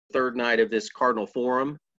third night of this Cardinal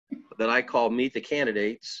Forum that I call Meet the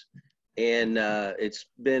Candidates. And it's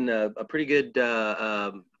been a pretty good,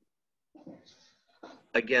 I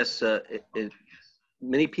guess,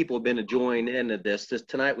 many people have been to join into this.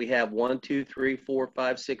 Tonight we have 1, 2, 3, 4,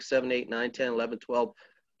 5, 6, 7, 8, 9, 10, 11, 12,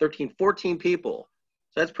 13, 14 people.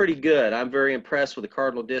 So that's pretty good. I'm very impressed with the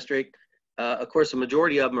Cardinal District. Of course, the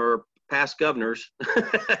majority of them are past governors.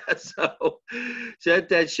 so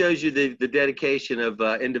that shows you the dedication of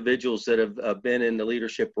individuals that have been in the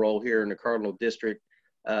leadership role here in the Cardinal District.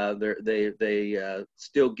 They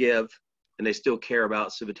still give, and they still care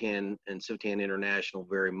about Civitan and Civitan International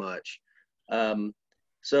very much.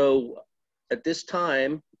 So at this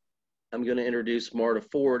time, I'm going to introduce Marta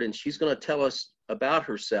Ford, and she's going to tell us about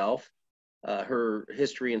herself, her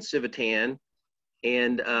history in Civitan,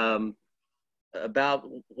 and about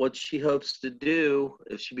what she hopes to do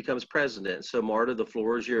if she becomes president. So Marta, the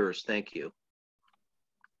floor is yours. Thank you.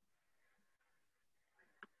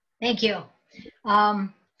 Thank you.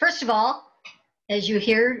 First of all, as you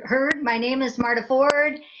heard, my name is Marta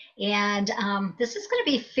Ford, and this is going to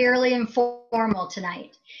be fairly informal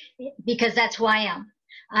tonight because that's who I am.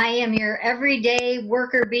 I am your everyday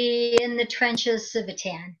worker bee in the trenches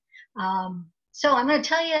Civitan. So I'm going to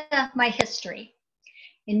tell you my history.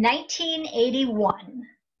 In 1981,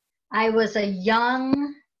 I was a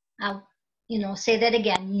young, say that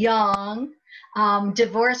again, young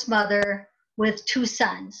divorced mother with 2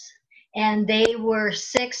 sons, and they were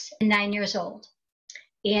 6 and 9 years old.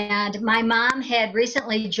 And my mom had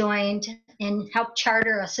recently joined and helped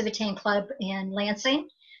charter a Civitan club in Lansing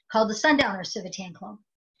called the Sundowner Civitan Club.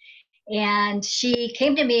 And she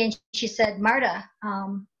came to me and she said, Marta,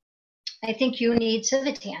 I think you need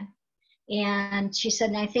Civitan. And she said,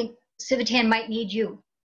 and I think Civitan might need you.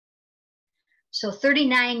 So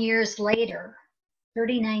 39 years later,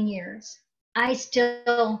 39 years, I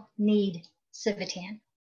still need Civitan.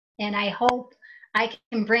 And I hope I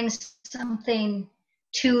can bring something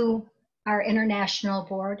to our international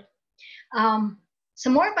board. Some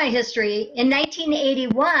more of my history. In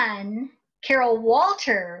 1981, Carol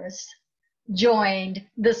Walters joined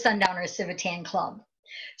the Sundowner Civitan Club.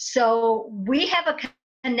 So we have a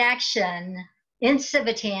connection in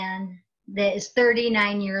Civitan that is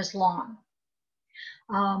 39 years long.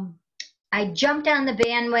 I jumped on the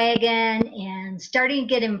bandwagon and started to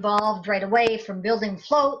get involved right away, from building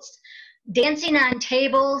floats, dancing on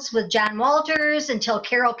tables with John Walters until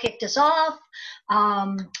Carol kicked us off.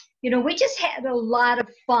 We just had a lot of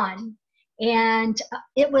fun, and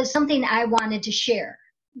it was something I wanted to share.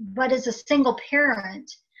 But as a single parent,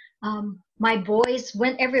 my boys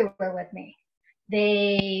went everywhere with me.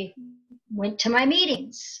 They went to my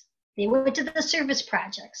meetings. They went to the service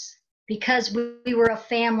projects because we were a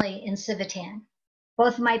family in Civitan.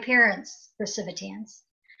 Both my parents were Civitans.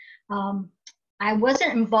 I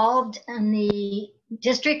wasn't involved in the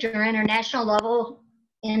district or international level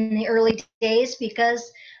in the early days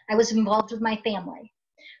because I was involved with my family.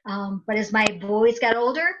 But as my boys got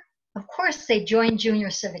older, of course, they joined Junior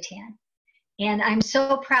Civitan. And I'm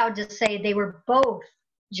so proud to say they were both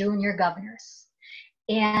junior governors.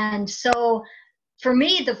 And so for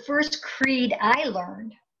me, the first creed I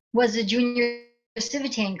learned was the Junior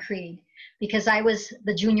Civitan creed, because I was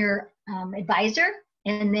the junior advisor,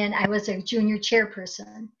 and then I was a junior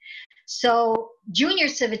chairperson. So Junior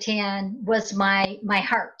Civitan was my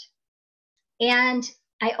heart. And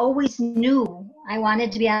I always knew I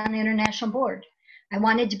wanted to be on the international board. I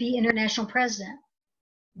wanted to be international president,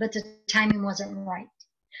 but the timing wasn't right.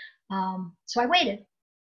 So I waited.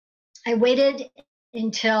 I waited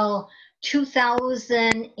until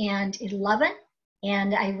 2011,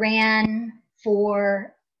 and I ran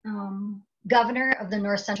for governor of the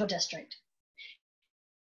North Central District.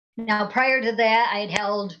 Now, prior to that, I had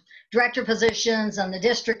held director positions on the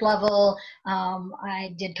district level.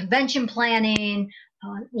 I did convention planning,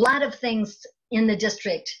 a lot of things in the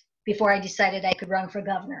district before I decided I could run for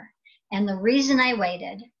governor. And the reason I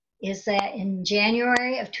waited is that in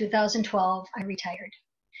January of 2012, I retired.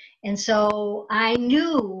 And so I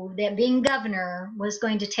knew that being governor was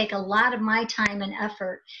going to take a lot of my time and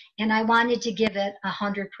effort, and I wanted to give it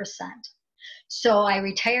 100%. So I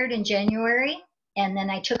retired in January, and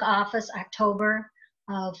then I took office October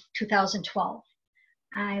of 2012.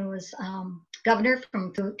 I was governor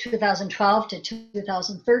from 2012 to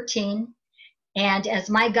 2013, and as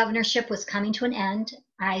my governorship was coming to an end,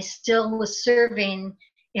 I still was serving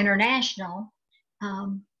international.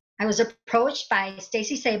 I was approached by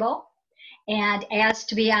Stacy Sabo and asked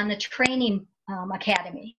to be on the training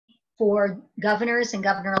academy for governors and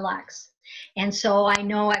governor-elects. And so I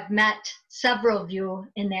know I've met several of you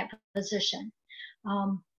in that position.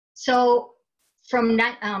 So from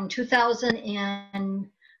 2000 and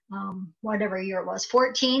whatever year it was,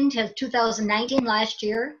 14 to 2019, last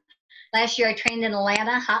year. Last year I trained in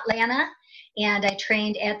Atlanta, Hotlanta, and I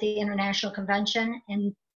trained at the International Convention.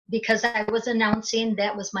 And because I was announcing,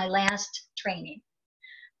 that was my last training.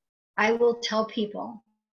 I will tell people,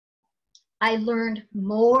 I learned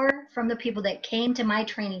more from the people that came to my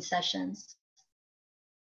training sessions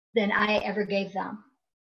than I ever gave them.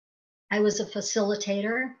 I was a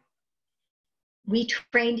facilitator. We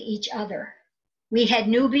trained each other. We had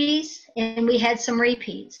newbies and we had some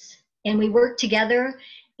repeats, and we worked together,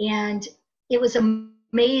 and it was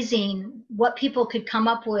amazing what people could come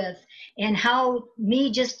up with, and how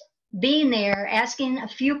me just being there, asking a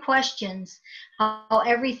few questions, how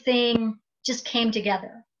everything just came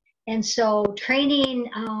together. And so training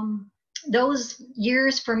those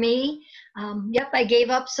years for me, yep, I gave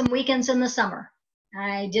up some weekends in the summer.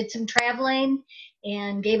 I did some traveling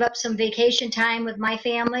and gave up some vacation time with my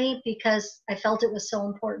family because I felt it was so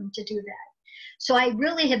important to do that. So I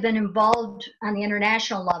really have been involved on the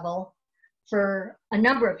international level for a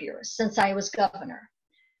number of years since I was governor.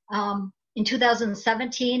 In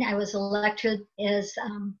 2017, I was elected as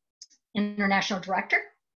international director,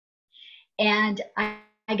 and I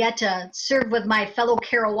got to serve with my fellow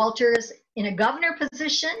Carol Walters in a governor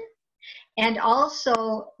position and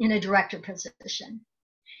also in a director position.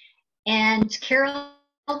 And Carol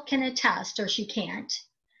can attest, or she can't,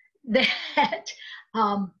 that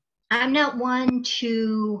I'm not one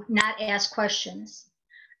to not ask questions.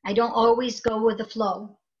 I don't always go with the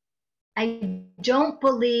flow. I don't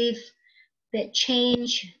believe that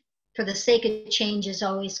change for the sake of change is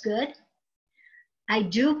always good. I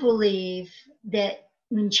do believe that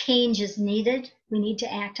when change is needed, we need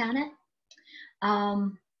to act on it.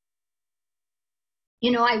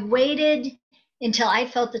 You know, I waited until I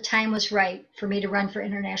felt the time was right for me to run for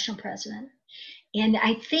international president. And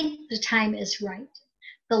I think the time is right.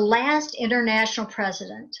 The last international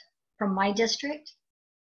president from my district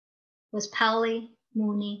was Polly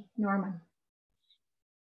Mooney Norman.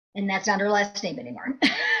 And that's not her last name anymore.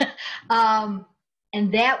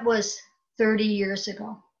 And that was 30 years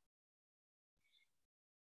ago.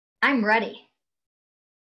 I'm ready.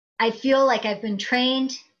 I feel like I've been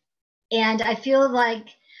trained, and I feel like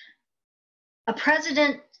a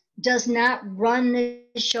president does not run the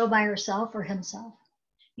show by herself or himself.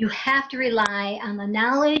 You have to rely on the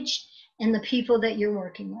knowledge and the people that you're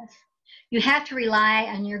working with. You have to rely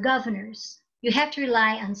on your governors. You have to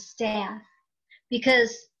rely on staff,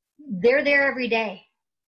 because they're there every day.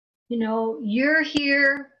 You know, you're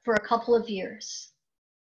here for a couple of years.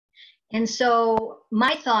 And so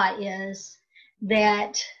my thought is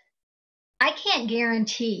that I can't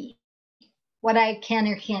guarantee what I can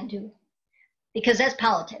or can't do, because that's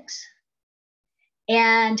politics.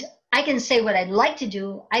 And I can say what I'd like to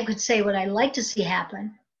do. I could say what I'd like to see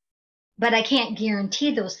happen, but I can't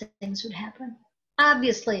guarantee those things would happen.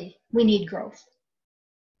 Obviously, we need growth.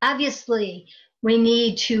 Obviously, we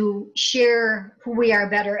need to share who we are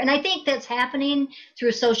better. And I think that's happening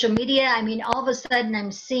through social media. I mean, all of a sudden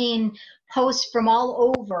I'm seeing posts from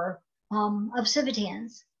all over of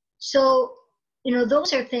Civitans. So, you know,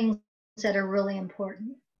 those are things that are really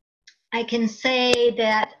important. I can say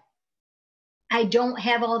that I don't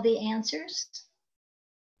have all the answers.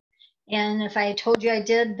 And if I told you I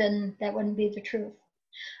did, then that wouldn't be the truth.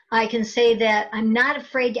 I can say that I'm not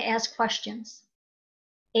afraid to ask questions.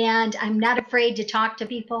 And I'm not afraid to talk to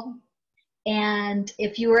people. And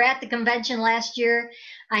if you were at the convention last year,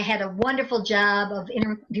 I had a wonderful job of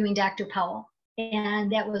interviewing Dr. Powell. And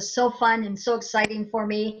that was so fun and so exciting for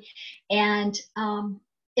me. And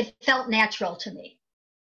it felt natural to me,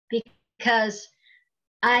 because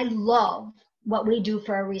I love what we do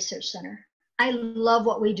for our research center. I love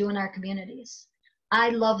what we do in our communities.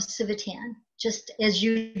 I love Civitan, just as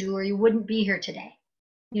you do, or you wouldn't be here today.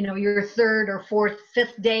 You know, your third or fourth,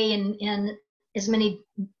 fifth day in as many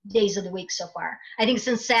days of the week so far. I think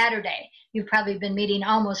since Saturday, you've probably been meeting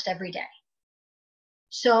almost every day.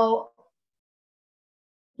 So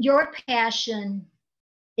your passion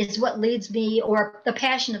is what leads me, or the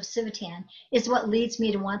passion of Civitan is what leads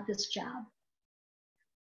me to want this job.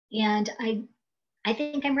 And I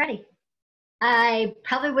think I'm ready. I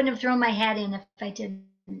probably wouldn't have thrown my hat in if I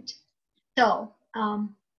didn't. So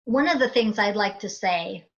one of the things I'd like to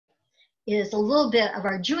say is a little bit of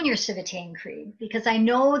our junior Civitan creed, because I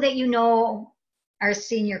know that you know our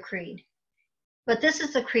senior creed. But this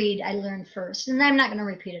is the creed I learned first, and I'm not going to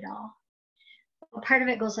repeat it all. But part of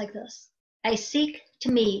it goes like this. I seek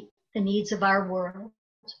to meet the needs of our world,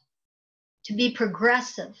 to be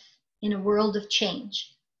progressive in a world of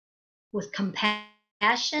change, with compassion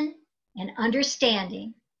passion and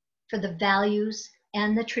understanding for the values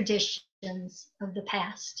and the traditions of the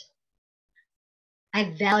past.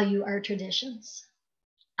 I value our traditions.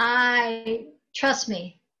 Trust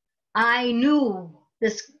me, I knew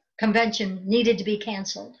this convention needed to be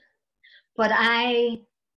canceled, but I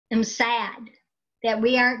am sad that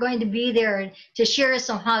we aren't going to be there to share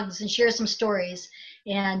some hugs and share some stories.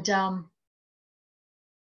 And,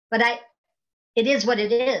 but it is what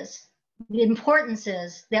it is. The importance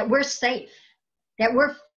is that we're safe, that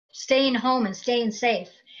we're staying home and staying safe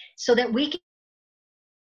so that we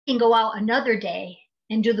can go out another day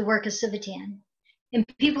and do the work of Civitan. And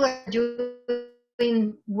people are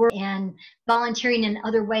doing work and volunteering in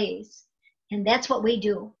other ways. And that's what we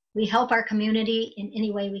do. We help our community in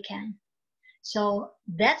any way we can. So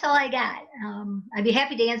that's all I got. I'd be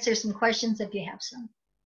happy to answer some questions if you have some.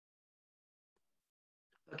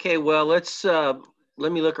 Okay, well,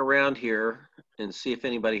 let me look around here and see if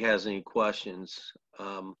anybody has any questions.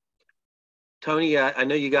 Tony, I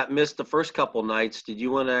know you got missed the first couple nights. Did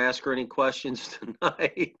you want to ask her any questions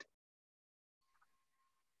tonight?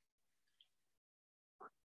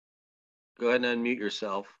 Go ahead and unmute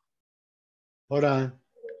yourself. Hold on.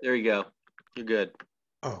 There you go. You're good.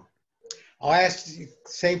 Oh, I'll ask the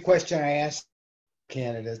same question I asked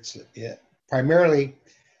candidates, primarily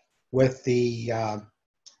with the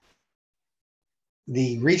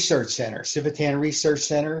research center, Civitan Research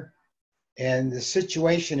Center. And the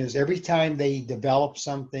situation is every time they develop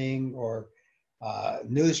something or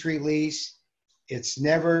news release, it's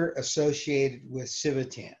never associated with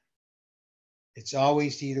Civitan. It's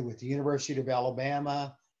always either with the University of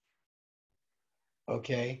Alabama,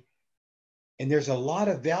 okay? And there's a lot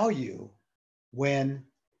of value when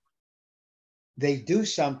they do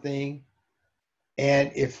something,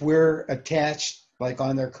 and if we're attached, like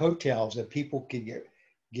on their coattails, that people can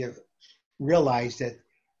realize that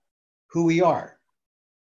who we are.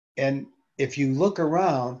 And if you look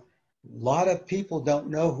around, a lot of people don't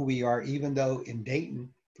know who we are, even though in Dayton,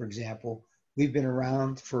 for example, we've been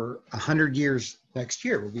around for 100 years. Next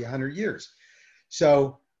year will be 100 years.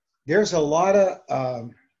 So there's a lot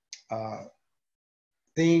of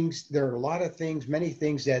things, there are a lot of things, many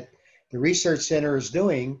things that the Research Center is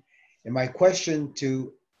doing. And my question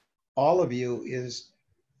to all of you is,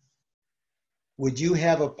 would you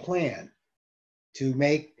have a plan to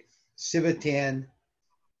make Civitan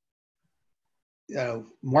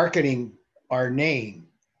marketing our name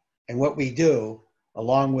and what we do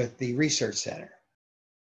along with the Research Center?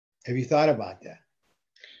 Have you thought about that?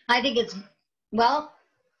 I think it's, well,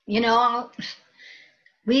 you know,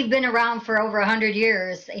 we've been around for over 100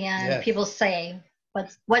 years, and yes, people say,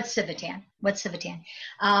 what's Civitan? What's Civitan?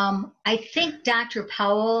 I think Dr.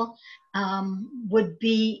 Powell would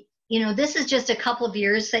be, you know, this is just a couple of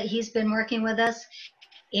years that he's been working with us,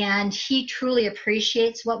 and he truly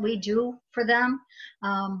appreciates what we do for them.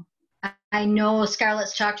 I know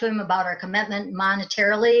Scarlett's talked to him about our commitment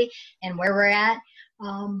monetarily and where we're at.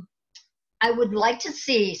 I would like to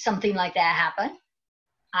see something like that happen.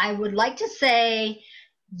 I would like to say,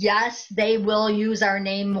 yes, they will use our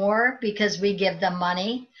name more because we give them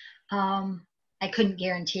money. I couldn't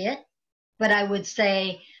guarantee it, but I would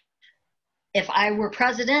say if I were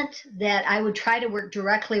president, that I would try to work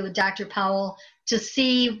directly with Dr. Powell to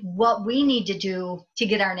see what we need to do to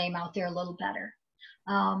get our name out there a little better.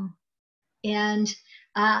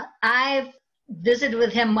 I've visited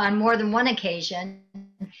with him on more than one occasion.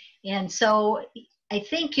 And so I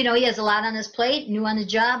think, you know, he has a lot on his plate, new on the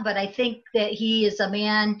job, but I think that he is a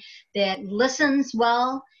man that listens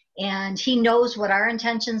well, and he knows what our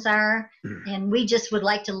intentions are. And we just would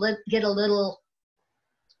like to get a little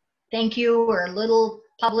thank you or a little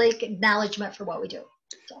public acknowledgement for what we do.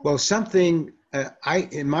 So. Well, something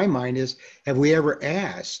in my mind is, have we ever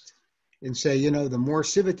asked and say, you know, the more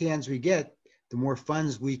Civitans we get, the more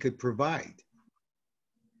funds we could provide?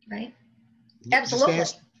 Right. Absolutely.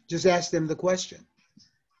 Just ask them the question.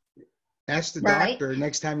 Ask the doctor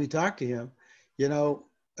next time you talk to him. You know,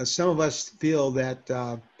 some of us feel that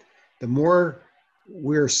the more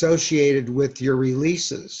we're associated with your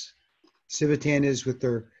releases, Civitan is with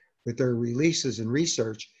their releases and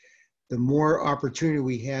research, the more opportunity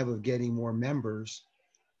we have of getting more members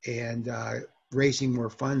and raising more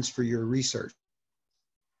funds for your research.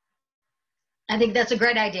 I think that's a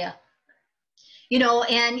great idea. You know,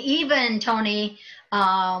 and even, Tony,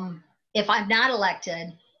 if I'm not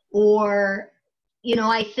elected, or, you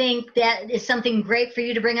know, I think that is something great for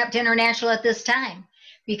you to bring up to International at this time,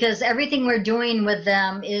 because everything we're doing with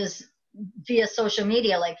them is via social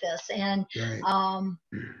media like this. And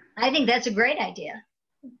I think that's a great idea.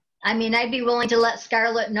 I mean, I'd be willing to let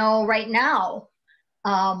Scarlett know right now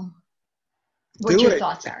what Do your it.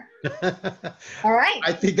 thoughts are. All right.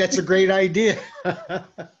 I think that's a great idea.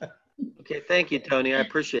 Okay, thank you, Tony. I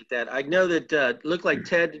appreciate that. I know that looked like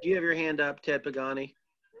Ted. Did you have your hand up, Ted Pagani?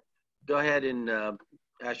 Go ahead and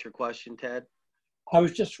ask your question, Ted. I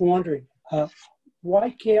was just wondering,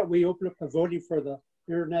 why can't we open up the voting for the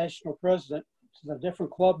international president to the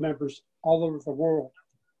different club members all over the world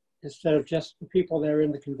instead of just the people that are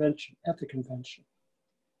in the convention, at the convention?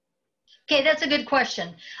 Okay, that's a good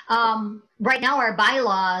question. Right now, our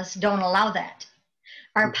bylaws don't allow that.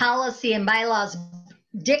 Our policy and bylaws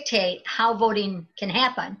dictate how voting can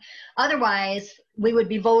happen. Otherwise, we would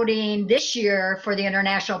be voting this year for the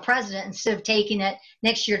international president instead of taking it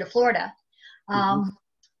next year to Florida.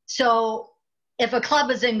 So if a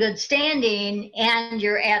club is in good standing and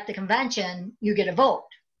you're at the convention, you get a vote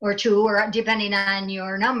or two, or depending on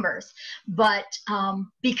your numbers. But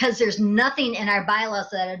because there's nothing in our bylaws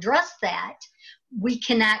that address that, we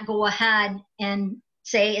cannot go ahead and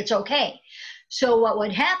say it's okay. So what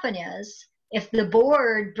would happen is, if the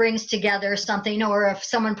board brings together something, or if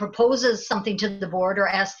someone proposes something to the board or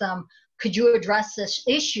asks them, could you address this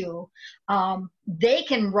issue? They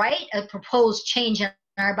can write a proposed change in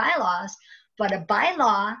our bylaws, but a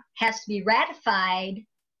bylaw has to be ratified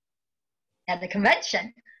at the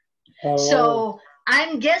convention. Oh. So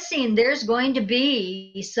I'm guessing there's going to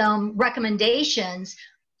be some recommendations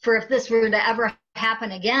for if this were to ever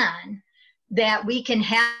happen again, that we can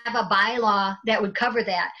have a bylaw that would cover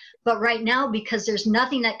that. But right now, because there's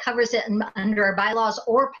nothing that covers it under our bylaws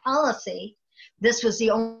or policy, this was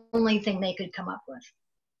the only thing they could come up with.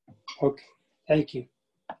 Okay, thank you.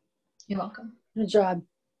 You're welcome. Good job.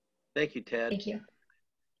 Thank you, Ted. Thank you.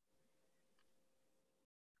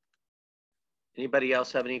 Anybody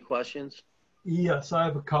else have any questions? Yes, I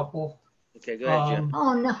have a couple. Okay, go ahead, Jim.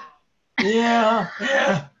 Oh, no. Yeah.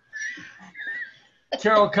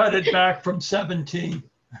 Carol cut it back from 17.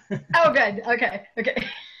 Oh, good. Okay.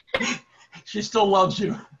 She still loves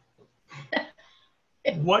you.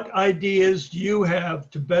 What ideas do you have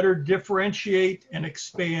to better differentiate and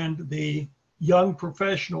expand the young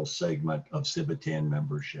professional segment of Civitan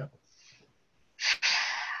membership?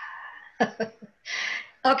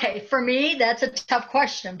 Okay, for me, that's a tough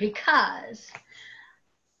question because,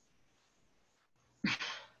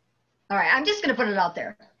 all right, I'm just going to put it out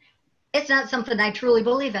there. It's not something I truly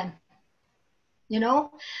believe in. You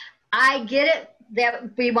know, I get it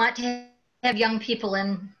that we want to have young people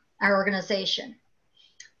in our organization.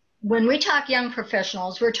 When we talk young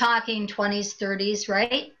professionals, we're talking 20s, 30s,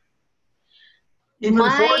 right? Even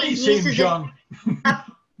 40 seems young.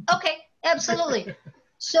 Okay, absolutely.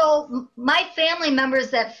 So my family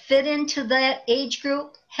members that fit into that age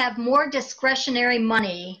group have more discretionary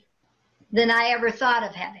money than I ever thought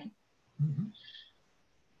of having. Mm-hmm.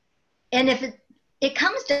 And if it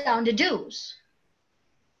comes down to dues.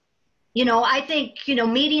 You know, I think, you know,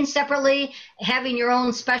 meeting separately, having your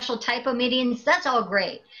own special type of meetings, that's all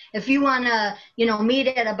great. If you want to, you know, meet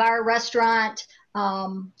at a bar, restaurant,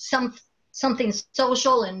 something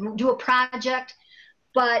social and do a project.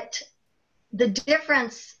 But the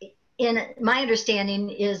difference in my understanding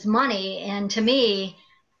is money. And to me,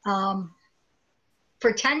 for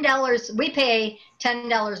 $10, we pay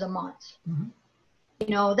 $10 a month. Mm-hmm. You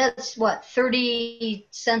know, that's what, 30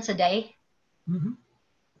 cents a day? Mm-hmm.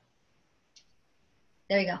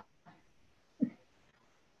 There you go.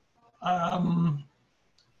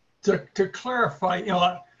 To clarify, you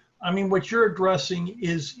know, I mean, what you're addressing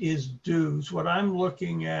is dues. What I'm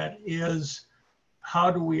looking at is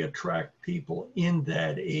how do we attract people in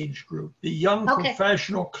that age group? The young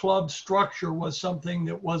professional club structure was something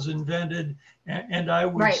that was invented and I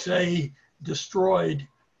would say destroyed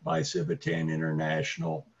by Civitan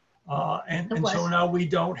International. And so now we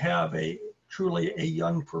don't have truly a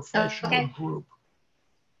young professional group.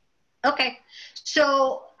 Okay,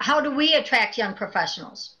 so how do we attract young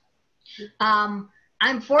professionals?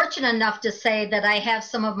 I'm fortunate enough to say that I have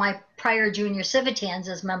some of my prior junior Civitans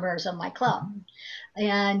as members of my club. Mm-hmm.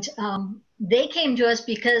 And they came to us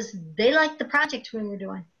because they liked the project we were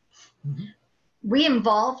doing. Mm-hmm. We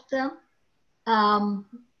involved them.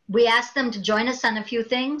 We asked them to join us on a few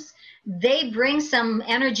things. They bring some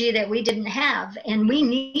energy that we didn't have, and we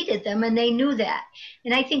needed them, and they knew that.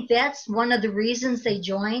 And I think that's one of the reasons they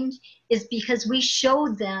joined, is because we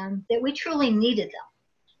showed them that we truly needed them.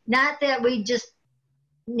 Not that we just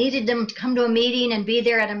needed them to come to a meeting and be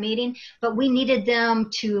there at a meeting, but we needed them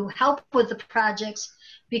to help with the projects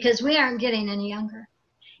because we aren't getting any younger.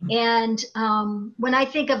 And when I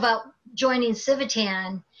think about joining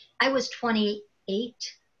Civitan, I was 28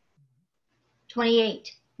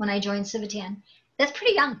 when I joined Civitan. That's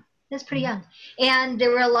pretty young. That's pretty young. And there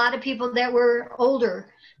were a lot of people that were older,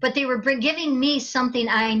 but they were giving me something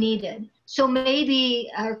I needed. So maybe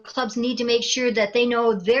our clubs need to make sure that they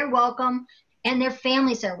know they're welcome and their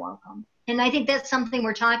families are welcome. And I think that's something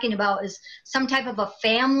we're talking about, is some type of a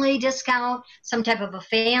family discount, some type of a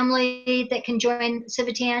family that can join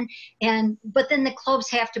Civitan. But then the clubs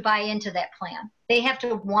have to buy into that plan. They have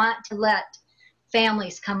to want to let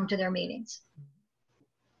families come to their meetings.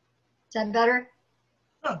 Is that better?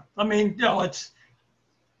 I mean, you know,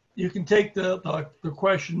 you can take the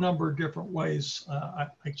question number of different ways. I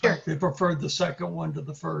Sure. preferred the second one to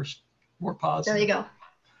the first, more positive. There you go.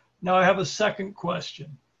 Now I have a second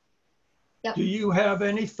question. Yep. Do you have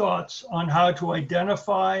any thoughts on how to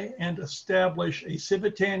identify and establish a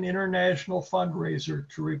Civitan International fundraiser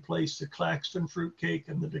to replace the Claxton fruitcake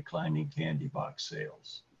and the declining candy box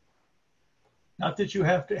sales? Not that you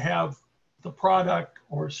have to have the product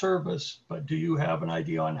or service, but do you have an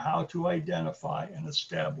idea on how to identify and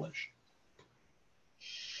establish?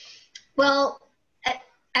 Well,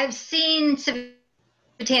 I've seen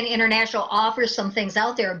Civitan International offer some things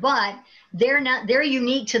out there, but they're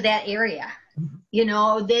unique to that area. Mm-hmm. You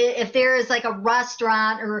know, if there is like a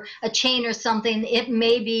restaurant or a chain or something, it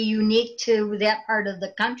may be unique to that part of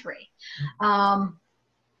the country. I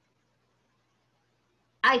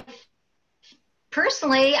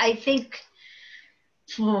personally, I think,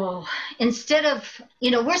 instead of,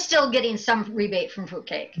 you know, we're still getting some rebate from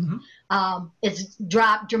fruitcake. Mm-hmm. It's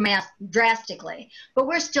dropped drastically, but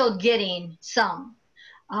we're still getting some.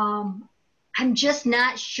 I'm just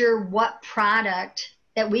not sure what product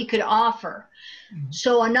that we could offer. Mm-hmm.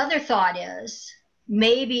 So another thought is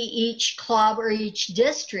maybe each club or each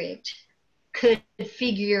district could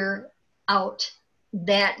figure out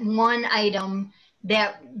that one item,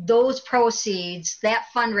 that those proceeds, that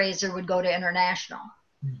fundraiser would go to international.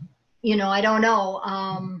 Mm-hmm. You know, I don't know.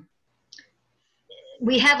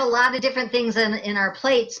 We have a lot of different things in our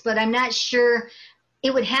plates, but I'm not sure.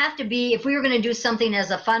 It would have to be, if we were going to do something as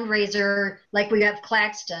a fundraiser, like we have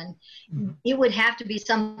Claxton, mm-hmm. it would have to be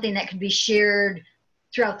something that could be shared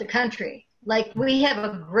throughout the country. Like, we have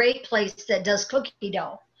a great place that does cookie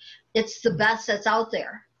dough. It's the best that's out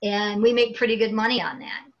there, and we make pretty good money on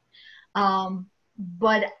that.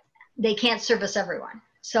 But they can't service everyone.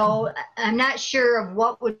 So I'm not sure of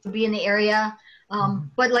what would be in the area.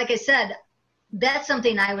 But like I said, that's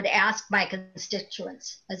something I would ask my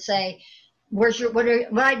constituents. I'd say, what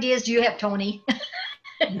ideas do you have, Tony?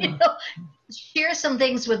 You know, share some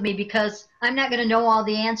things with me, because I'm not going to know all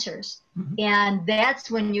the answers. Mm-hmm. And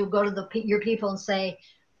that's when you go to your people and say,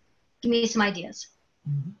 give me some ideas.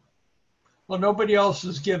 Mm-hmm. Well, nobody else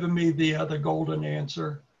has given me the golden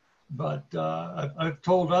answer, but I've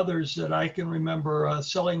told others that I can remember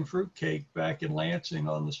selling fruitcake back in Lansing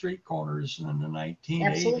on the street corners in the 1980s.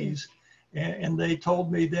 Absolutely. And they told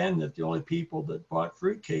me then that the only people that bought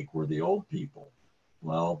fruitcake were the old people.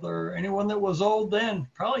 Well, anyone that was old then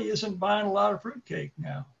probably isn't buying a lot of fruitcake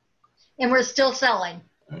now. And we're still selling.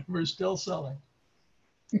 We're still selling.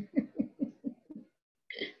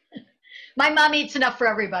 My mom eats enough for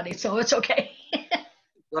everybody, so it's okay.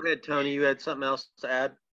 Go ahead, Tony. You had something else to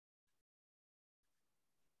add?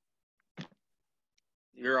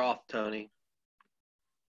 You're off, Tony.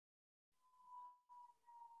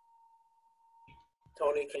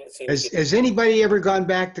 Tony can't seem Has anybody ever gone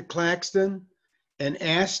back to Claxton and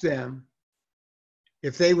asked them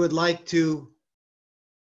if they would like to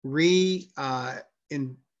re-involve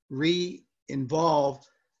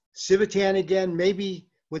Civitan again? Maybe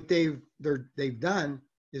what they've done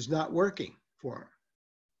is not working for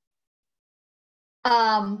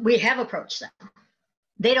them. We have approached them.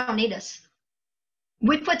 They don't need us.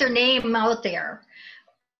 We put their name out there.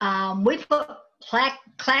 We put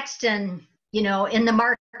Claxton, you know, in the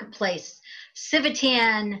marketplace.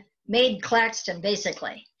 Civitan made Claxton,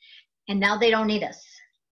 basically. And now they don't need us.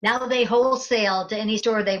 Now they wholesale to any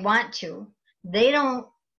store they want to. They don't,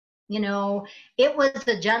 you know, it was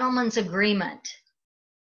a gentleman's agreement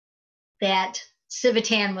that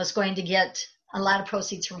Civitan was going to get a lot of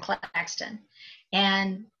proceeds from Claxton.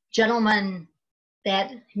 And gentleman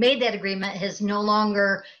that made that agreement is no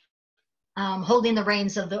longer holding the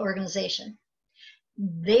reins of the organization.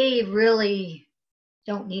 They really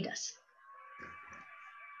don't need us.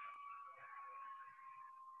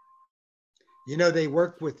 You know, they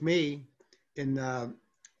worked with me in the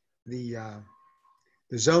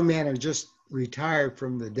zone manager just retired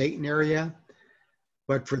from the Dayton area,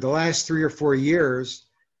 but for the last 3 or 4 years,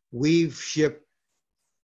 we've shipped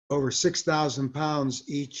over 6,000 pounds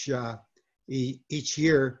each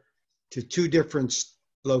year to 2 different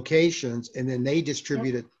locations, and then they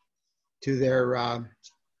distribute it to their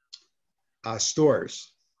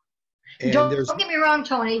stores. And Don't there's get me wrong,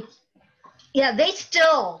 Tony. Yeah, they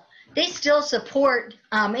still support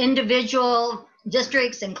individual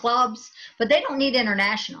districts and clubs, but they don't need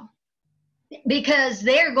international because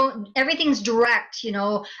they're going. Everything's direct. You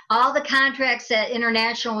know, all the contracts that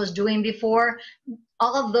international was doing before,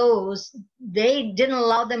 all of those, they didn't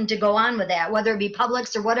allow them to go on with that, whether it be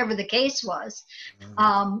Publix or whatever the case was.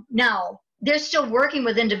 Now they're still working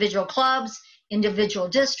with individual clubs, individual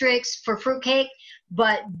districts for fruitcake,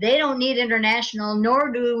 but they don't need international, nor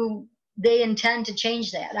do they intend to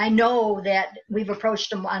change that. I know that we've approached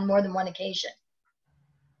them on more than one occasion.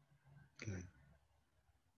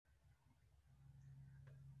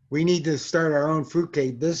 we need to start our own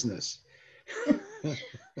fruitcake business.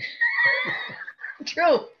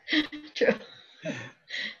 True.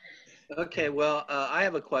 Okay, well, I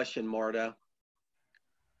have a question, Marta.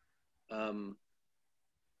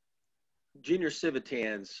 Junior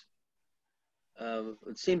Civitans,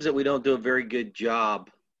 it seems that we don't do a very good job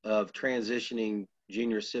of transitioning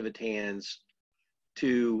junior Civitans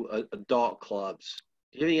to adult clubs.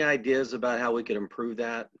 Do you have any ideas about how we could improve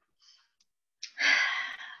that?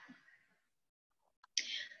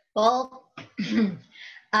 Well,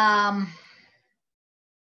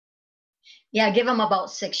 yeah, give them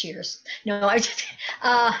about 6 years. No,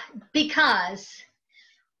 because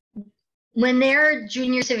when they're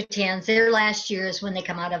junior Civitans, their last year is when they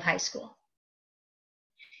come out of high school.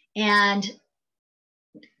 And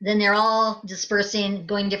then they're all dispersing,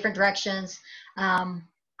 going different directions,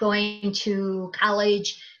 going to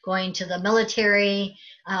college, going to the military,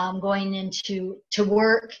 going into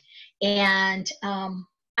work. And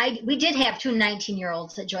we did have two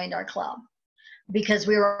 19-year-olds that joined our club because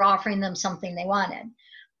we were offering them something they wanted.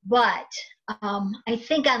 But I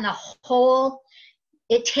think on the whole,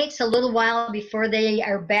 it takes a little while before they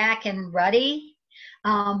are back and ready.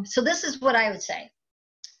 So this is what I would say.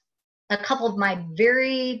 A couple of my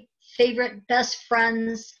very favorite best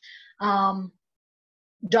friends'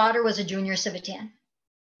 daughter was a junior Civitan.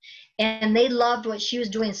 And they loved what she was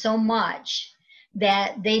doing so much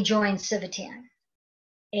that they joined Civitan.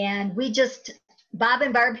 And we just, Bob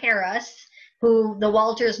and Barb Harris, who the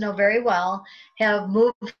Walters know very well, have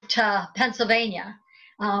moved to Pennsylvania.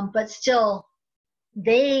 But still,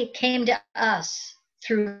 they came to us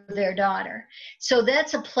through their daughter. So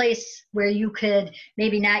that's a place where you could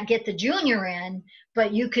maybe not get the junior in,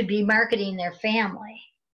 but you could be marketing their family,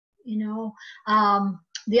 you know.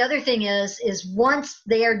 The other thing is once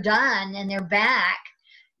they are done and they're back,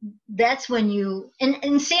 that's when you,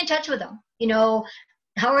 and stay in touch with them, you know.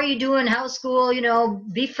 How are you doing? How's school? You know,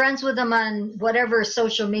 be friends with them on whatever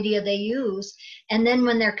social media they use. And then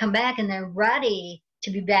when they're come back and they're ready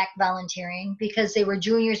to be back volunteering because they were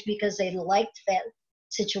juniors, because they liked that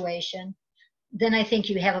situation, then I think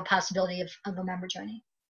you have a possibility of a member joining.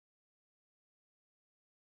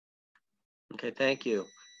 Okay, thank you.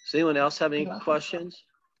 Does anyone else have any questions?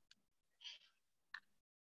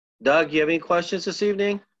 Doug, you have any questions this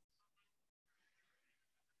evening?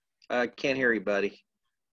 I can't hear you, buddy.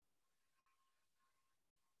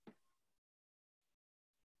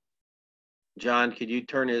 John, could you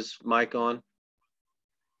turn his mic on?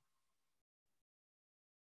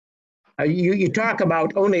 You talk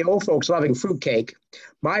about only old folks loving fruitcake.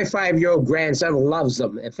 My 5-year-old grandson loves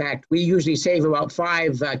them. In fact, we usually save about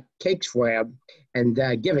 5 cakes for him and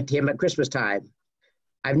give it to him at Christmas time.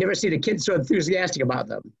 I've never seen a kid so enthusiastic about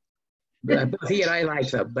them. But he and I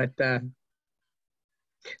like them. But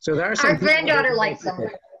so there are some. Our granddaughter likes them.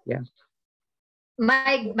 Yeah.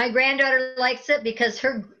 My granddaughter likes it because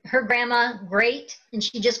her grandma Great, and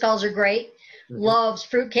she just calls her Great, loves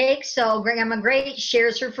fruitcake. So Grandma Great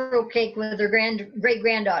shares her fruitcake with her great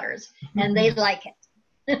granddaughters, and they like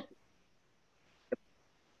it.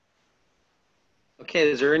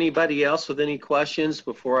 Okay, is there anybody else with any questions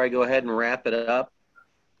before I go ahead and wrap it up?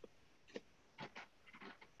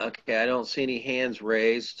 Okay, I don't see any hands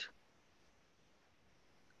raised.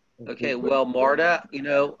 Okay, well, Marta, you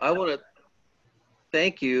know, I want to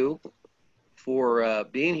thank you for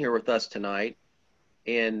being here with us tonight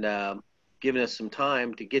and giving us some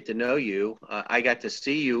time to get to know you. I got to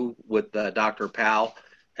see you with Dr. Powell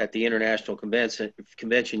at the International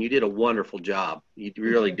Convention. You did a wonderful job. You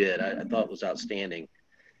really did. I thought it was outstanding.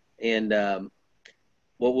 And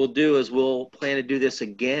what we'll do is we'll plan to do this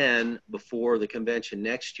again before the convention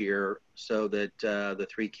next year so that the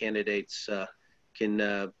 3 candidates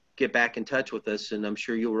can get back in touch with us. And I'm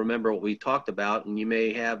sure you'll remember what we talked about, and you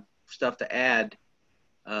may have stuff to add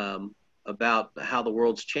about how the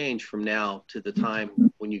world's changed from now to the time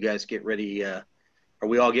when you guys get ready, or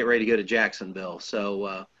we all get ready to go to Jacksonville.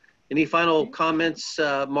 So Any final comments,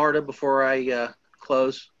 Marta, before I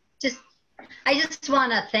close? I just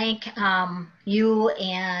want to thank you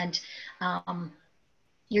and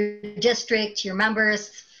your district, your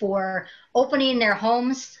members, for opening their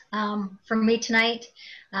homes for me tonight.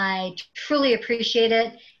 I truly appreciate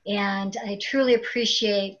it, and I truly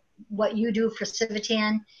appreciate what you do for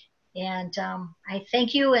Civitan. And I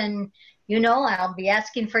thank you, and you know I'll be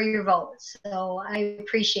asking for your votes. So I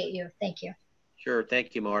appreciate you. Thank you. Sure.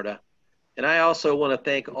 Thank you, Marta. And I also want to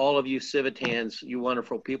thank all of you Civitans, you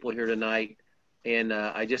wonderful people here tonight. And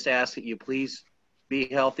I just ask that you please be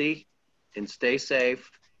healthy and stay safe.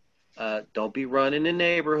 Don't be running in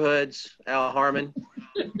neighborhoods, Al Harmon.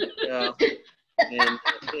 And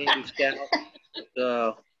you Scout.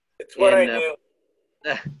 It's what I do.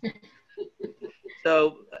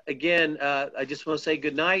 So again, I just want to say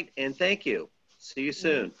good night and thank you. See you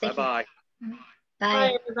soon. Bye-bye. Bye.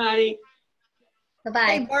 Bye, everybody. Bye-bye.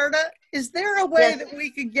 Hey, Marta, is there a way that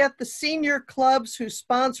we could get the senior clubs who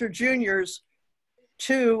sponsor juniors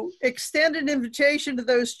to extend an invitation to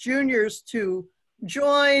those juniors to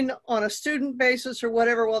join on a student basis or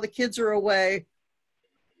whatever while the kids are away,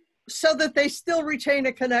 so that they still retain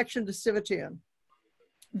a connection to Civitan?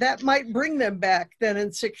 That might bring them back then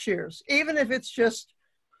in 6 years, even if it's just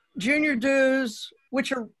junior dues,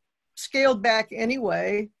 which are scaled back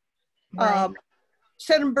anyway. Right.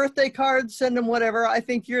 Send them birthday cards, send them whatever. I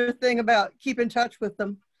think your thing about keep in touch with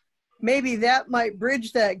them, maybe that might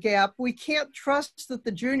bridge that gap. We can't trust that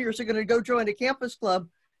the juniors are going to go join a campus club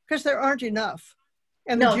because there aren't enough.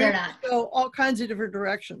 And the juniors go all kinds of different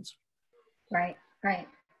directions. Right, right.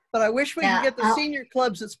 But I wish we could get the senior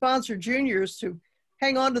clubs that sponsor juniors to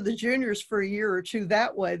hang on to the juniors for a year or two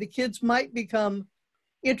that way. The kids might become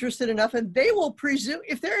interested enough, and they will presume,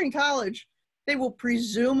 if they're in college, they will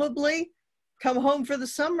presumably come home for the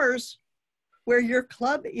summers where your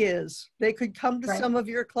club is. They could come to some of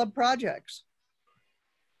your club projects.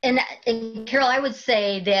 And Carol, I would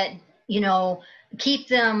say that, you know, keep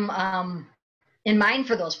them in mind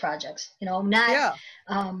for those projects, you know, not,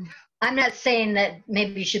 I'm not saying that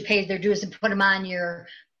maybe you should pay their dues and put them on your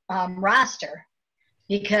roster,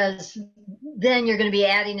 because then you're going to be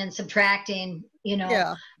adding and subtracting, you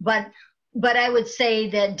know, but I would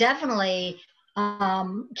say that definitely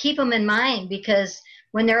keep them in mind, because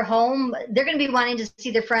when they're home, they're going to be wanting to see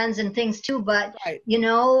their friends and things too. But, you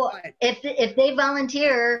know, if they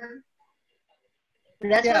volunteer,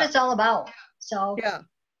 that's what it's all about. So,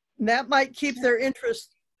 and that might keep their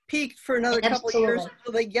interest peaked for another couple of years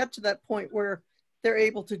until they get to that point where they're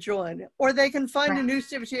able to join, or they can find a new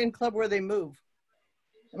Civitan club where they move.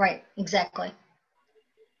 Right, exactly.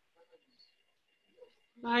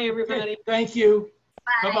 Bye, everybody. Thank you.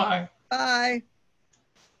 Bye. Bye-bye. Bye.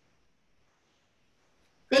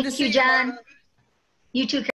 Thank you, John. You too,